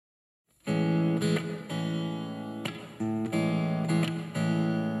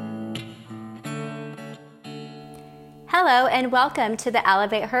Hello and welcome to the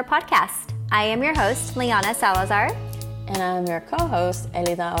Elevate Her podcast. I am your host, Liana Salazar. And I'm your co-host,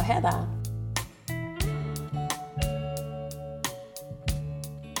 Elida Ojeda.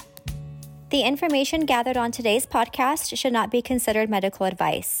 The information gathered on today's podcast should not be considered medical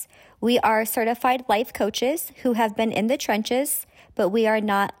advice. We are certified life coaches who have been in the trenches, but we are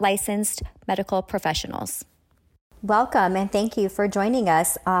not licensed medical professionals. Welcome and thank you for joining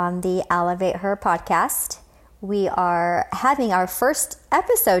us on the Elevate Her podcast. We are having our first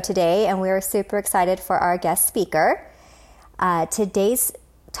episode today, and we are super excited for our guest speaker. Today's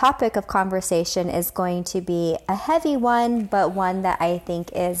topic of conversation is going to be a heavy one, but one that I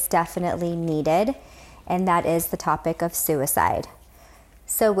think is definitely needed, and that is the topic of suicide.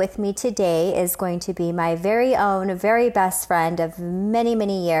 So with me today is going to be my very own, very best friend of many,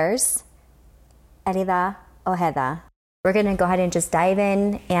 many years, Elida Ojeda. We're going to go ahead and just dive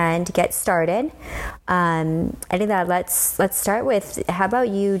in and get started. Elida, let's start with, how about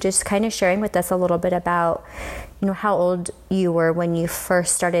you just kind of sharing with us a little bit about, how old you were when you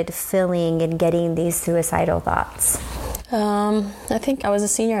first started feeling and getting these suicidal thoughts? I think I was a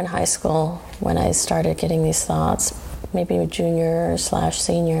senior in high school when I started getting these thoughts, maybe a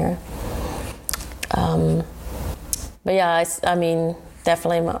junior/senior. But yeah, I mean,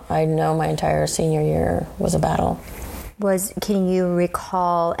 definitely I know my entire senior year was a battle. Can you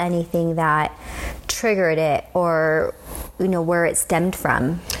recall anything that triggered it, or where it stemmed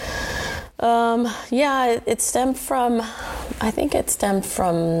from? Yeah, it stemmed from, as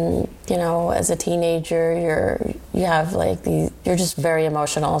a teenager, you're just very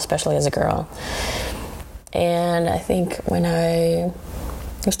emotional, especially as a girl. And I think when I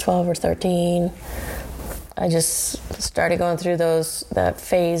was 12 or 13, I just started going through that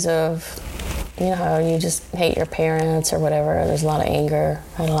phase of, how you just hate your parents or whatever. There's a lot of anger.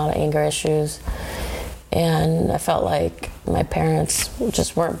 I had a lot of anger issues. And I felt like my parents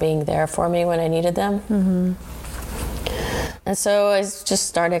just weren't being there for me when I needed them. Mm-hmm. And so I just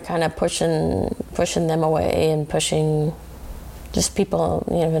started kind of pushing them away and pushing just people,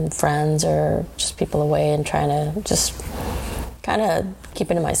 even friends or just people away, and trying to just kind of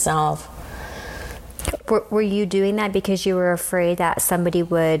keep it to myself. Were you doing that because you were afraid that somebody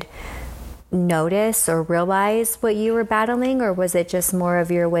would notice or realize what you were battling, or was it just more of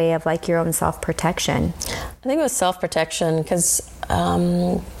your way of your own self-protection? I think it was self-protection because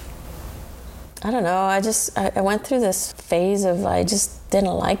I don't know, I went through this phase of, I just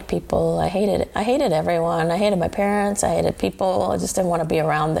didn't like people. I hated everyone. I hated my parents. I hated people. I just didn't want to be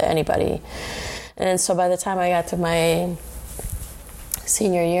around anybody. And so by the time I got to my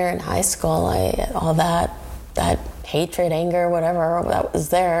senior year in high school, all that hatred, anger, whatever that was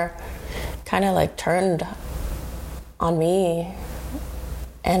there kind of turned on me,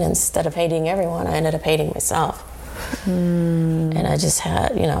 and instead of hating everyone, I ended up hating myself. And I just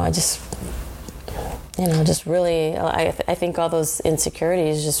had, just really, I think all those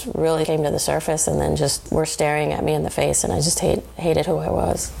insecurities just really came to the surface, and then just were staring at me in the face, and I just hated who I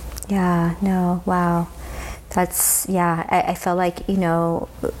was. Yeah, no, wow. That's, yeah, I feel like,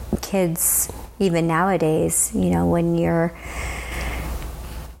 kids, even nowadays, when you're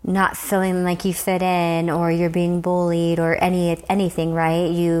not feeling like you fit in, or you're being bullied, or anything,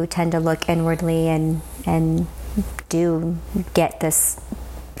 right? You tend to look inwardly and do get this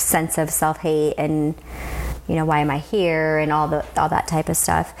sense of self-hate and, why am I here, and all that type of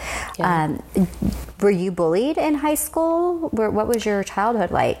stuff. Yeah. Were you bullied in high school? What was your childhood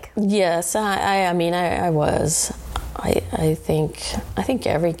like? Yes, I was. I think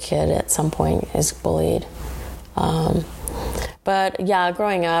every kid at some point is bullied. But yeah,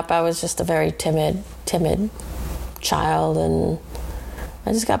 growing up, I was just a very timid child, and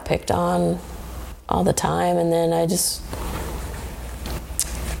I just got picked on all the time. And then I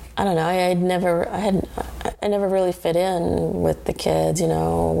don't know, I never really fit in with the kids. We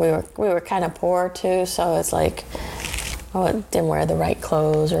were kind of poor too, so it's like, I didn't wear the right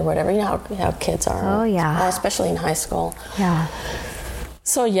clothes or whatever. How kids are. Oh yeah. Especially in high school. Yeah.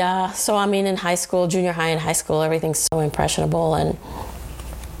 So in high school, junior high and high school, everything's so impressionable. And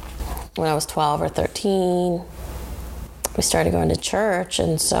when I was 12 or 13, we started going to church.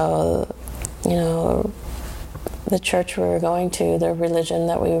 And so, the church we were going to, the religion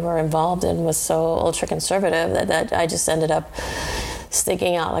that we were involved in, was so ultra-conservative that I just ended up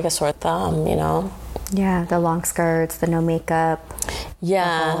sticking out like a sore thumb, Yeah, the long skirts, the no makeup.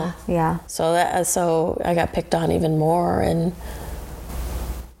 Yeah. Yeah. So I got picked on even more, and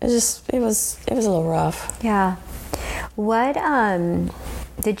it was a little rough. Yeah. What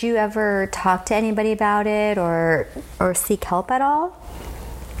did you ever talk to anybody about it, or seek help at all?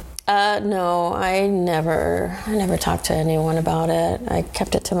 No, I never talked to anyone about it. I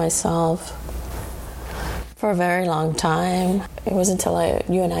kept it to myself for a very long time. It was until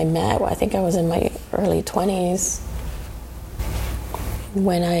you and I met, I think I was in my early 20s,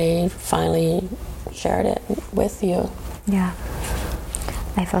 when I finally shared it with you. Yeah.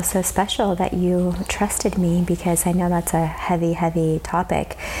 I feel so special that you trusted me, because I know that's a heavy, heavy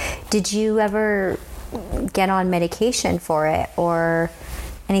topic. Did you ever get on medication for it or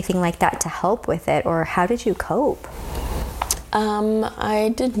anything like that to help with it, or how did you cope?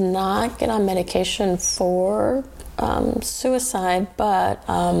 I did not get on medication for suicide, but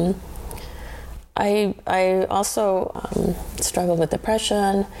I also struggled with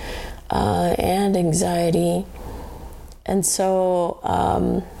depression and anxiety. And so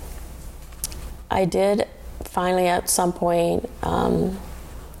I did finally at some point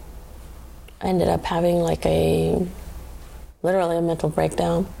ended up having like literally a mental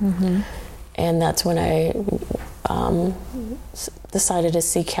breakdown. Mm-hmm. And that's when I decided to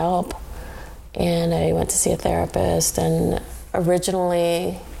seek help. And I went to see a therapist. And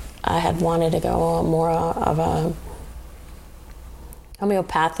originally I had wanted to go more of a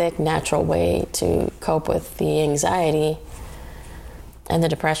homeopathic, natural way to cope with the anxiety and the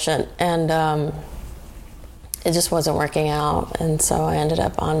depression. And it just wasn't working out. And so I ended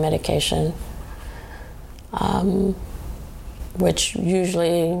up on medication, which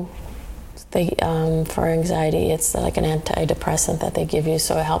usually for anxiety, it's like an antidepressant that they give you,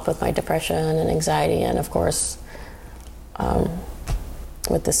 so it helped with my depression and anxiety, and of course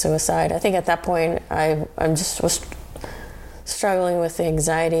with the suicide. I think at that point I just was struggling with the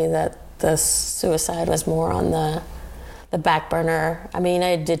anxiety, that the suicide was more on the back burner. I mean,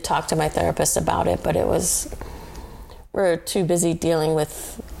 I did talk to my therapist about it, but we're too busy dealing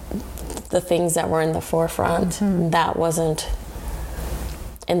with the things that were in the forefront. Mm-hmm. That wasn't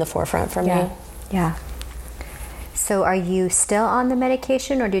in the forefront for me. Yeah. So are you still on the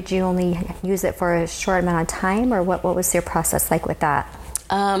medication, or did you only use it for a short amount of time, or what was your process like with that?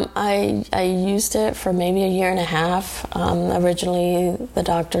 I used it for maybe a year and a half. Originally, the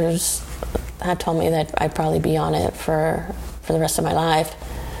doctors had told me that I'd probably be on it for the rest of my life,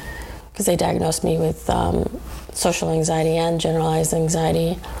 because they diagnosed me with social anxiety and generalized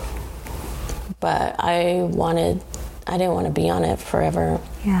anxiety. But I didn't want to be on it forever.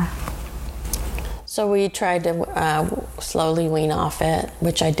 Yeah. So we tried to slowly wean off it,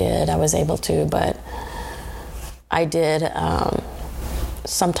 which I did. I was able to, but I did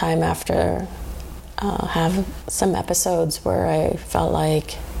sometime after have some episodes where I felt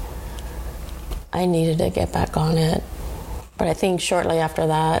like I needed to get back on it. But I think shortly after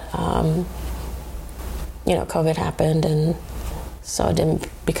that, COVID happened, and so it didn't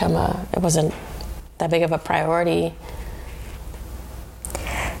it wasn't that big of a priority.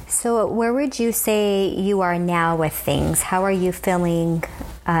 So where would you say you are now with things? How are you feeling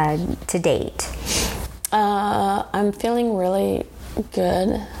to date? I'm feeling really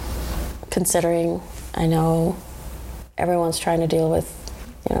good, considering I know everyone's trying to deal with,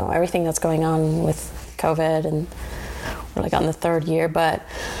 everything that's going on with COVID, and we're like on the third year, but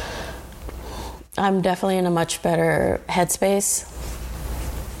I'm definitely in a much better headspace.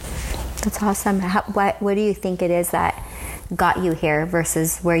 That's awesome. What do you think it is that got you here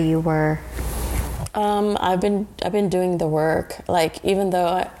versus where you were? I've been doing the work. Like, even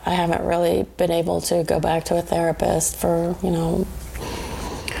though I haven't really been able to go back to a therapist for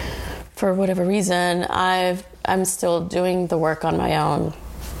whatever reason, I'm still doing the work on my own.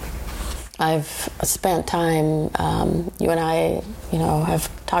 I've spent time, you and I, have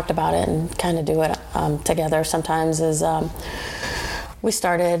talked about it and kind of do it together sometimes, we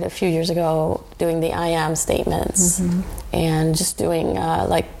started a few years ago doing the I am statements. Mm-hmm. And just doing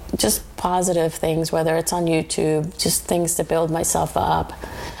just positive things, whether it's on YouTube, just things to build myself up,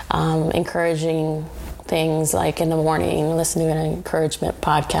 encouraging things like in the morning, listen to an encouragement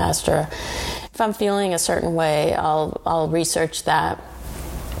podcast, or if I'm feeling a certain way, I'll research that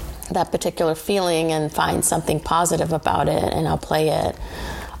particular feeling and find something positive about it, and I'll play it.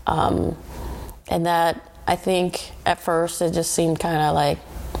 And that, I think at first it just seemed kind of like,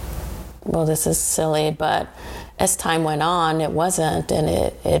 well, this is silly, but as time went on, it wasn't, and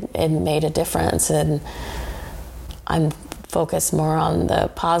it made a difference. And I'm focused more on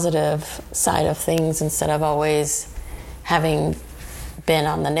the positive side of things instead of always having been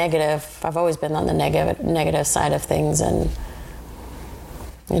on the negative. I've always been on the negative side of things, and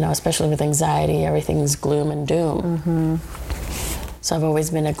especially with anxiety, everything's gloom and doom. Mm-hmm. So I've always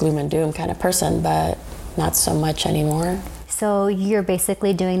been a gloom and doom kind of person, but not so much anymore. So you're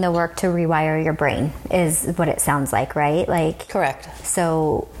basically doing the work to rewire your brain, is what it sounds like, right? Like, correct.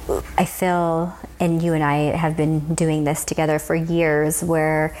 So I feel, and you and I have been doing this together for years,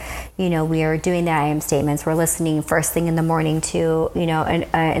 where, you know, we are doing the I am statements. We're listening first thing in the morning to, you know, an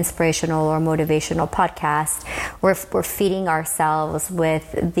inspirational or motivational podcast. We're feeding ourselves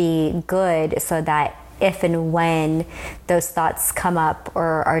with the good so that if and when those thoughts come up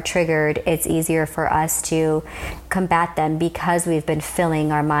or are triggered, it's easier for us to combat them because we've been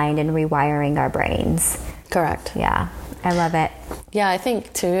filling our mind and rewiring our brains. Correct. Yeah, I love it. Yeah, I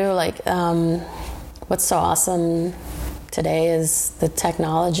think too, like, what's so awesome today is the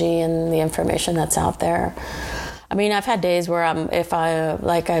technology and the information that's out there. I mean, I've had days where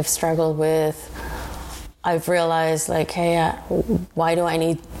I've struggled with, I've realized, like, hey, why do I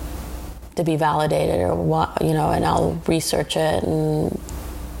need to be validated, or what, you know, and I'll research it and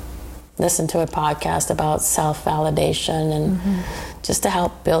listen to a podcast about self-validation and just to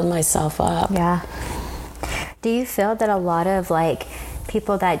help build myself up. Yeah. Do you feel that a lot of, like,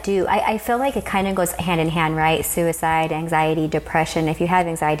 people that do, I feel like it kind of goes hand in hand, right? Suicide, anxiety, depression. If you have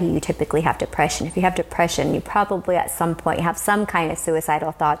anxiety, you typically have depression. If you have depression, you probably at some point have some kind of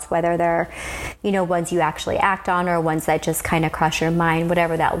suicidal thoughts, whether they're, you know, ones you actually act on or ones that just kind of cross your mind,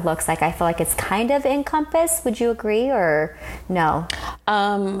 whatever that looks like. I feel like it's kind of encompassed. Would you agree or no?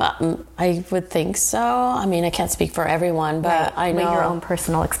 I would think so. I mean, I can't speak for everyone, but right. I know your own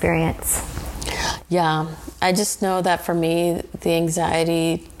personal experience. Yeah, I just know that for me, the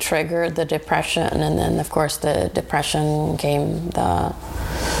anxiety triggered the depression, and then, of course, the depression came the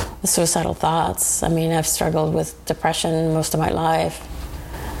suicidal thoughts. I mean, I've struggled with depression most of my life.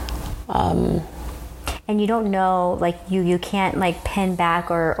 And you don't know, like, you can't, like, pin back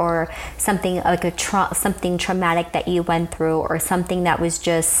or something like something traumatic that you went through, or something that was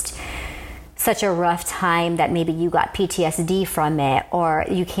just such a rough time that maybe you got PTSD from it, or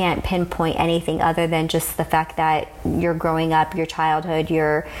you can't pinpoint anything other than just the fact that you're growing up, your childhood,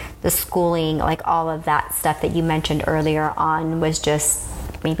 the schooling, like all of that stuff that you mentioned earlier on was just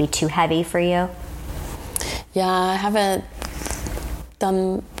maybe too heavy for you? Yeah, I haven't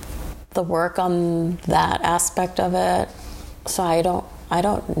done the work on that aspect of it, so I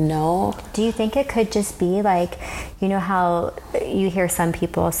don't know. Do you think it could just be like, you know how you hear some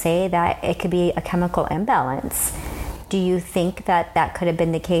people say that it could be a chemical imbalance? Do you think that could have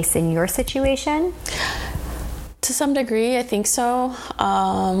been the case in your situation? To some degree, I think so.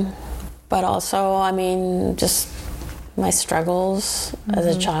 But also, I mean, just my struggles as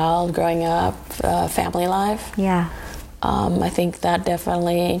a child growing up, family life. Yeah. I think that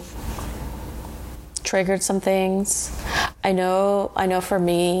definitely triggered some things. I know for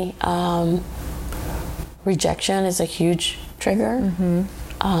me, rejection is a huge trigger.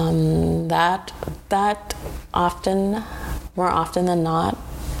 That often, more often than not,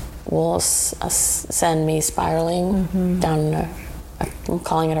 will send me spiraling down I'm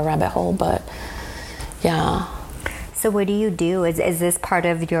calling it a rabbit hole, but yeah. So what do you do? Is this part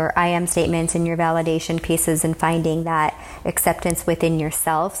of your I am statements and your validation pieces and finding that acceptance within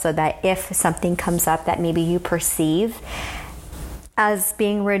yourself, so that if something comes up that maybe you perceive as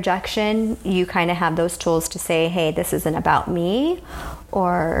being rejection, you kind of have those tools to say, hey, this isn't about me?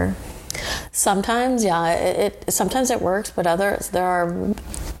 Or sometimes, yeah, sometimes it works, but others, there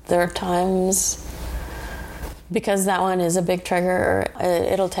are times, because that one is a big trigger,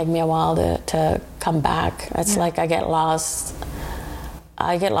 it'll take me a while to come back. It's like I get lost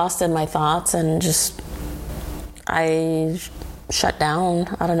in my thoughts and just I shut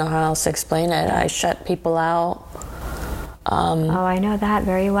down. I don't know how else to explain it. I shut people out. I know that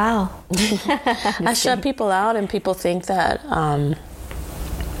very well. I shut people out, and people think that I'm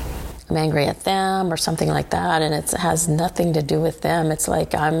angry at them or something like that, and it has nothing to do with them. It's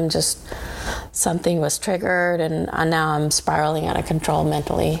like I'm just, something was triggered, and now I'm spiraling out of control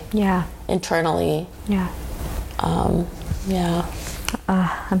mentally. Yeah. Internally. Yeah. Yeah.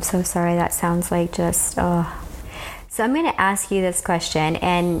 I'm so sorry. That sounds like just. So I'm going to ask you this question,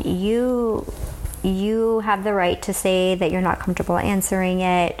 and you have the right to say that you're not comfortable answering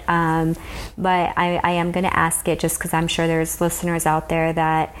it, but I am going to ask it just because I'm sure there's listeners out there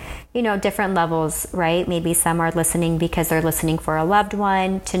that, you know, different levels, right? Maybe some are listening because they're listening for a loved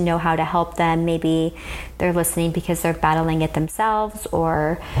one to know how to help them. Maybe they're listening because they're battling it themselves,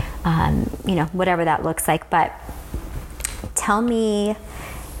 or, you know, whatever that looks like. But tell me,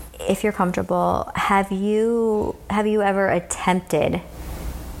 if you're comfortable, have you ever attempted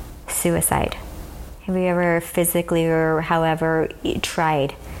suicide? Have you ever physically or however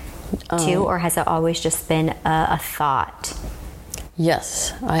tried to, or has it always just been a thought?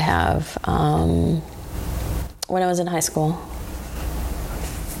 Yes, I have. When I was in high school,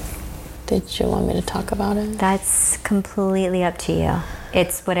 did you want me to talk about it? That's completely up to you.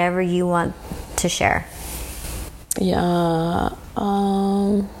 It's whatever you want to share. Yeah.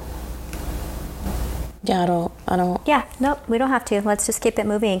 Yeah, I don't. Yeah, nope, we don't have to. Let's just keep it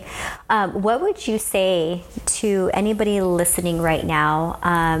moving. What would you say to anybody listening right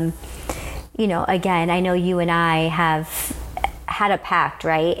now? Again, I know you and I have had a pact,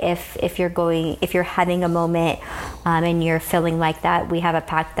 right? If you're having a moment and you're feeling like that, we have a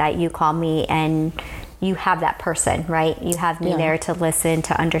pact that you call me and you have that person, right? You have me there to listen,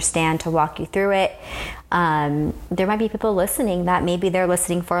 to understand, to walk you through it. There might be people listening that maybe they're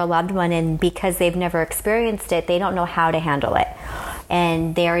listening for a loved one, and because they've never experienced it, they don't know how to handle it.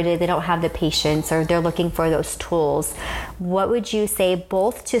 And they don't have the patience, or they're looking for those tools. What would you say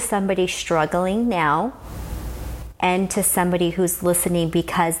both to somebody struggling now and to somebody who's listening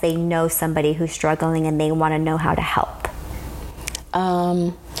because they know somebody who's struggling and they want to know how to help?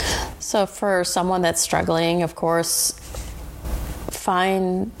 So for someone that's struggling, of course,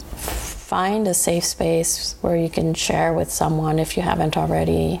 find a safe space where you can share with someone, if you haven't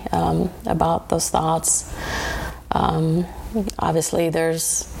already, about those thoughts. Obviously,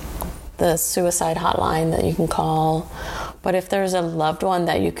 there's the suicide hotline that you can call, but if there's a loved one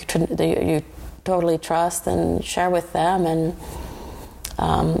that you totally trust, then share with them and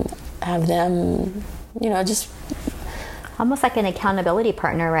have them, just almost like an accountability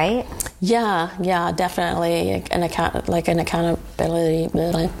partner, right? Yeah, definitely an accountability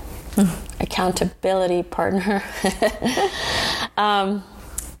partner.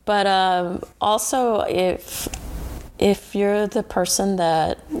 But also, if you're the person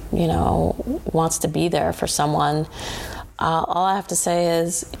that wants to be there for someone, all I have to say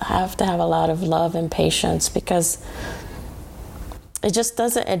is I have to have a lot of love and patience, because it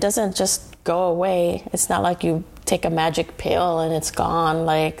doesn't just go away. It's not like you take a magic pill and it's gone.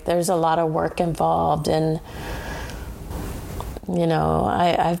 Like, there's a lot of work involved, and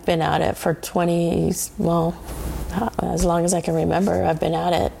I've been at it for as long as I can remember. I've been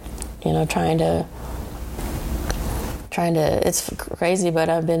at it, trying to. It's crazy, but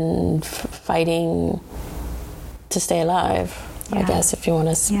I've been fighting to stay alive. I guess, if you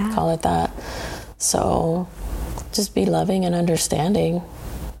want to call it that. So, just be loving and understanding.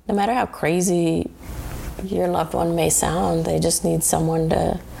 No matter how crazy your loved one may sound, they just need someone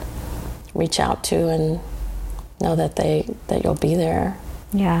to reach out to and know that you'll be there.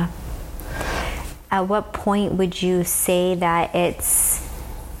 Yeah. At what point would you say that it's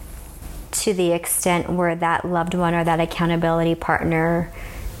to the extent where that loved one or that accountability partner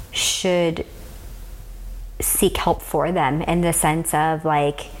should seek help for them, in the sense of,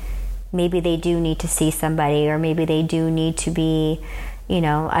 like, maybe they do need to see somebody, or maybe they do need to be,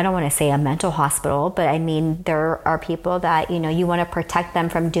 I don't want to say a mental hospital, but I mean, there are people that, you want to protect them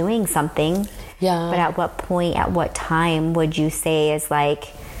from doing something. Yeah. But at what point, at what time would you say is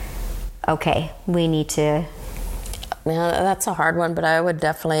like, okay, we need to... Yeah, that's a hard one, but I would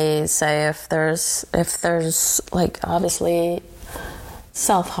definitely say if there's like, obviously,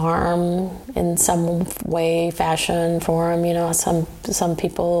 self-harm in some way, fashion, form, some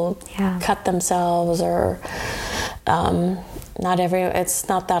people cut themselves, or it's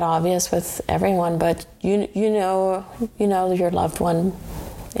not that obvious with everyone, but you know your loved one.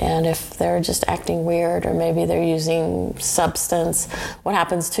 And if they're just acting weird, or maybe they're using substance, what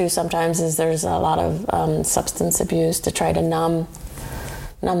happens too sometimes is there's a lot of substance abuse to try to numb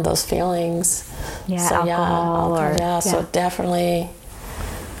those feelings. Yeah, so, alcohol. So definitely.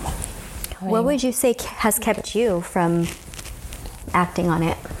 What would you say has kept you from acting on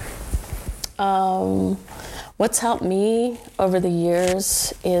it? What's helped me over the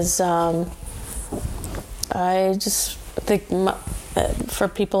years is I just think for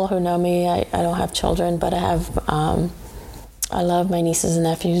people who know me, I don't have children, but I love my nieces and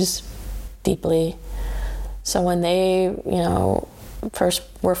nephews deeply. So when they,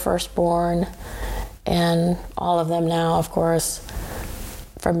 were first born, and all of them now, of course,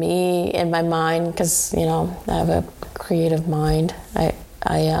 for me, in my mind, because, I have a creative mind,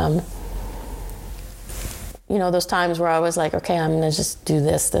 those times where I was like, okay, I'm going to just do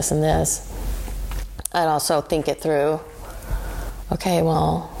this, this, and this. I'd also think it through. Okay,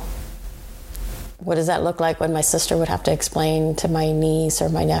 well, what does that look like when my sister would have to explain to my niece or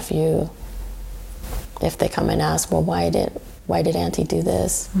my nephew, if they come and ask, well, why did Auntie do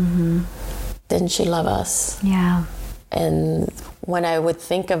this? Mm-hmm. Didn't she love us? Yeah. And when I would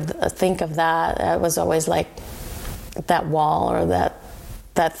think of that, it was always like that wall, or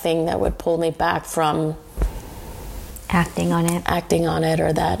that thing that would pull me back from acting on it,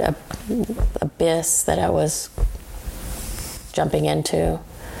 or that abyss that I was jumping into.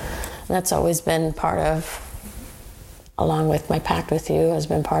 That's always been part of, along with my pact with you, has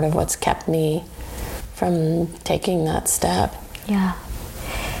been part of what's kept me from taking that step. Yeah.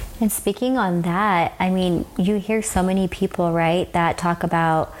 And speaking on that, I mean, you hear so many people, right, that talk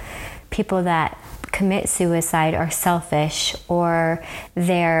about people that commit suicide are selfish, or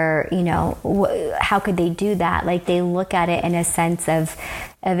they're, you know, how could they do that? Like, they look at it in a sense of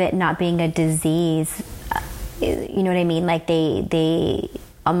it not being a disease. You know what I mean? Like, they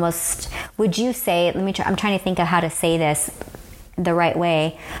almost, would you say, I'm trying to think of how to say this the right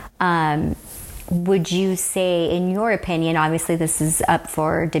way. Would you say, in your opinion, obviously this is up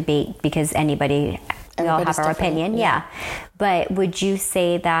for debate because we all have our opinion, yeah. But would you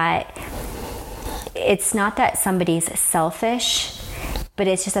say that it's not that somebody's selfish, but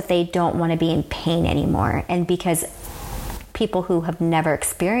it's just that they don't want to be in pain anymore? And because people who have never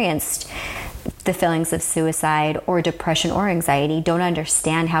experienced the feelings of suicide or depression or anxiety don't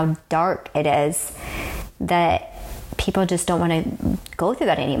understand how dark it is, that people just don't want to go through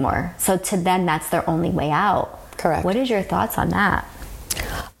that anymore. So to them, that's their only way out. Correct. What is your thoughts on that?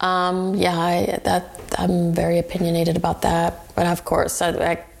 I'm very opinionated about that. But of course,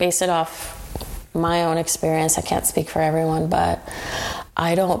 I base it off my own experience. I can't speak for everyone, but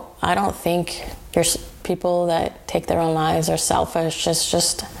I don't think there's people that take their own lives are selfish. It's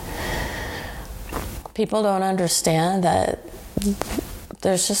just people don't understand that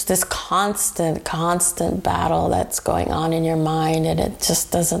there's just this constant battle that's going on in your mind, and it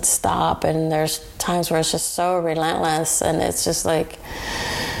just doesn't stop. And there's times where it's just so relentless, and it's just like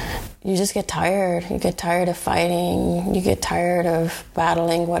you just get tired. You get tired of fighting. You get tired of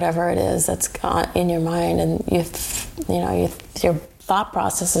battling whatever it is that's in your mind, and your thought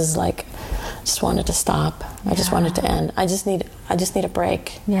process is like, I just want it to stop. I just want it to end. I just need a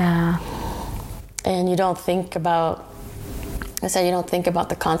break. Yeah. And you don't think about. I said you don't think about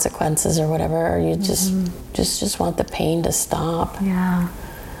the consequences or whatever. You just want the pain to stop. Yeah.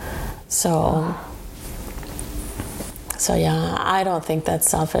 So yeah, I don't think that's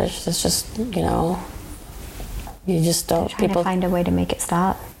selfish. It's just, you just don't. Trying to find a way to make it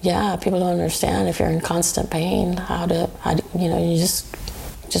stop. Yeah, people don't understand if you're in constant pain, how you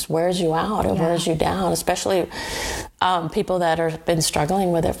just wears you out. It wears you down, especially people that have been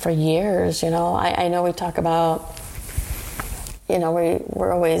struggling with it for years. I know we talk about.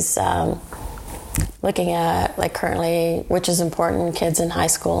 We're always looking at, like, currently, which is important, kids in high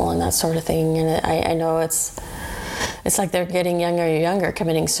school and that sort of thing. And I know it's like they're getting younger and younger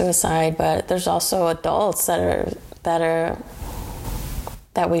committing suicide, but there's also adults that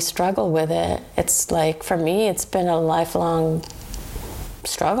we struggle with it. It's like, for me, it's been a lifelong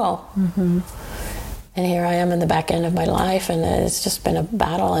struggle. Mm-hmm. And here I am in the back end of my life, and it's just been a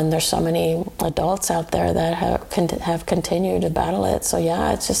battle. And there's so many adults out there that have continued to battle it. So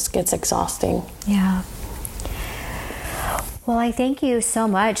yeah, it just gets exhausting. Yeah. Well, I thank you so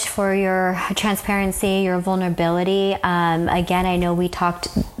much for your transparency, your vulnerability. Again, I know we talked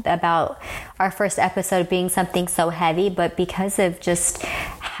about our first episode being something so heavy, but because of just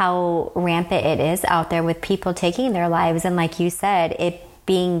how rampant it is out there with people taking their lives, and like you said, it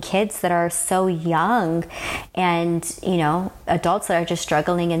being kids that are so young, and adults that are just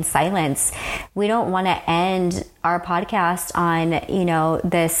struggling in silence. We don't want to end our podcast on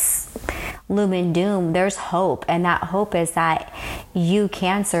this gloom and doom. There's hope, and that hope is that you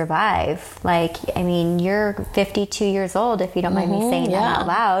can survive. Like, I mean, you're 52 years old, if you don't mind me saying that out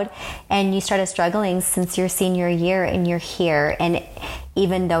loud, and you started struggling since your senior year, and you're here. And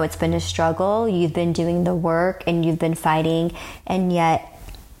even though it's been a struggle, you've been doing the work and you've been fighting, and yet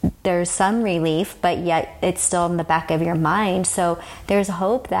there's some relief, but yet it's still in the back of your mind. So there's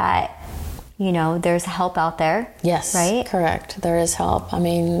hope that, there's help out there. Yes, right? Correct. There is help. I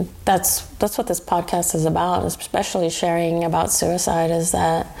mean, that's what this podcast is about, especially sharing about suicide, is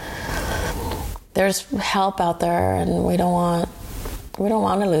that there's help out there, and we don't want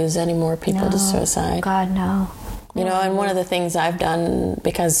to lose any more people to suicide. God, no. And one of the things I've done,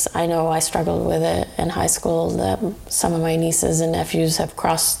 because I know I struggled with it in high school, that some of my nieces and nephews have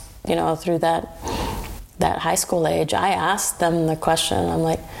crossed, through that high school age, I asked them the question. I'm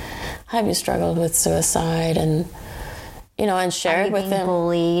like, have you struggled with suicide? And, and shared with them.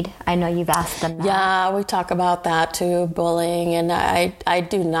 Bullied? I know you've asked them that. Yeah, we talk about that too, bullying. And I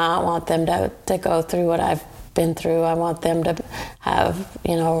do not want them to go through what I've been through. I want them to have,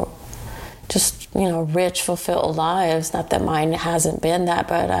 just, rich, fulfilled lives. Not that mine hasn't been that,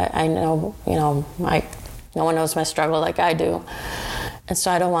 but I know, no one knows my struggle like I do. And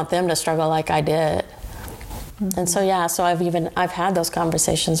so I don't want them to struggle like I did. Mm-hmm. And so, yeah, so I've had those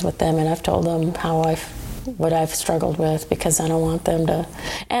conversations with them, and I've told them how what I've struggled with, because I don't want them to,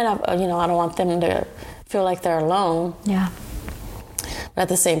 and I don't want them to feel like they're alone. Yeah. But at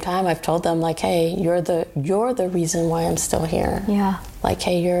the same time, I've told them, like, hey, you're the reason why I'm still here. Yeah. Like,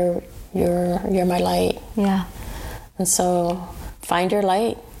 hey, you're my light. Yeah. And so find your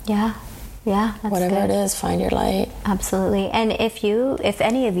light. Yeah. Yeah, that's whatever good. it is, find your light. Absolutely. And if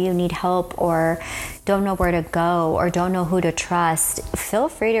any of you need help or don't know where to go or don't know who to trust, feel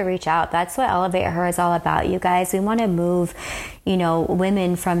free to reach out. That's what Elevate Her is all about, you guys. We want to move,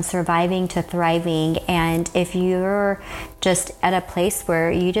 women from surviving to thriving. And if you're just at a place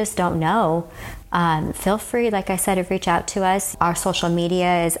where you just don't know, feel free, like I said, to reach out to us. Our social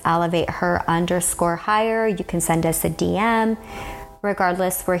media is ElevateHer_higher. You can send us a DM.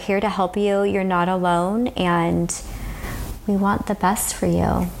 Regardless, we're here to help you. You're not alone, and we want the best for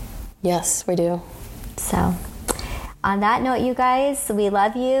you. Yes, we do. So, on that note, you guys, we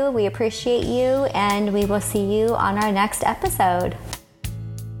love you, we appreciate you, and we will see you on our next episode.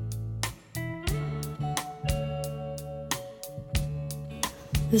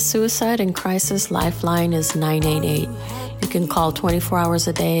 The Suicide and Crisis Lifeline is 988. You can call 24 hours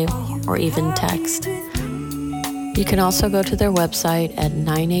a day or even text. You can also go to their website at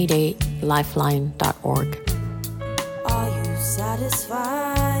 988lifeline.org. Are you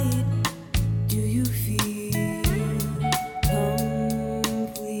satisfied? Do you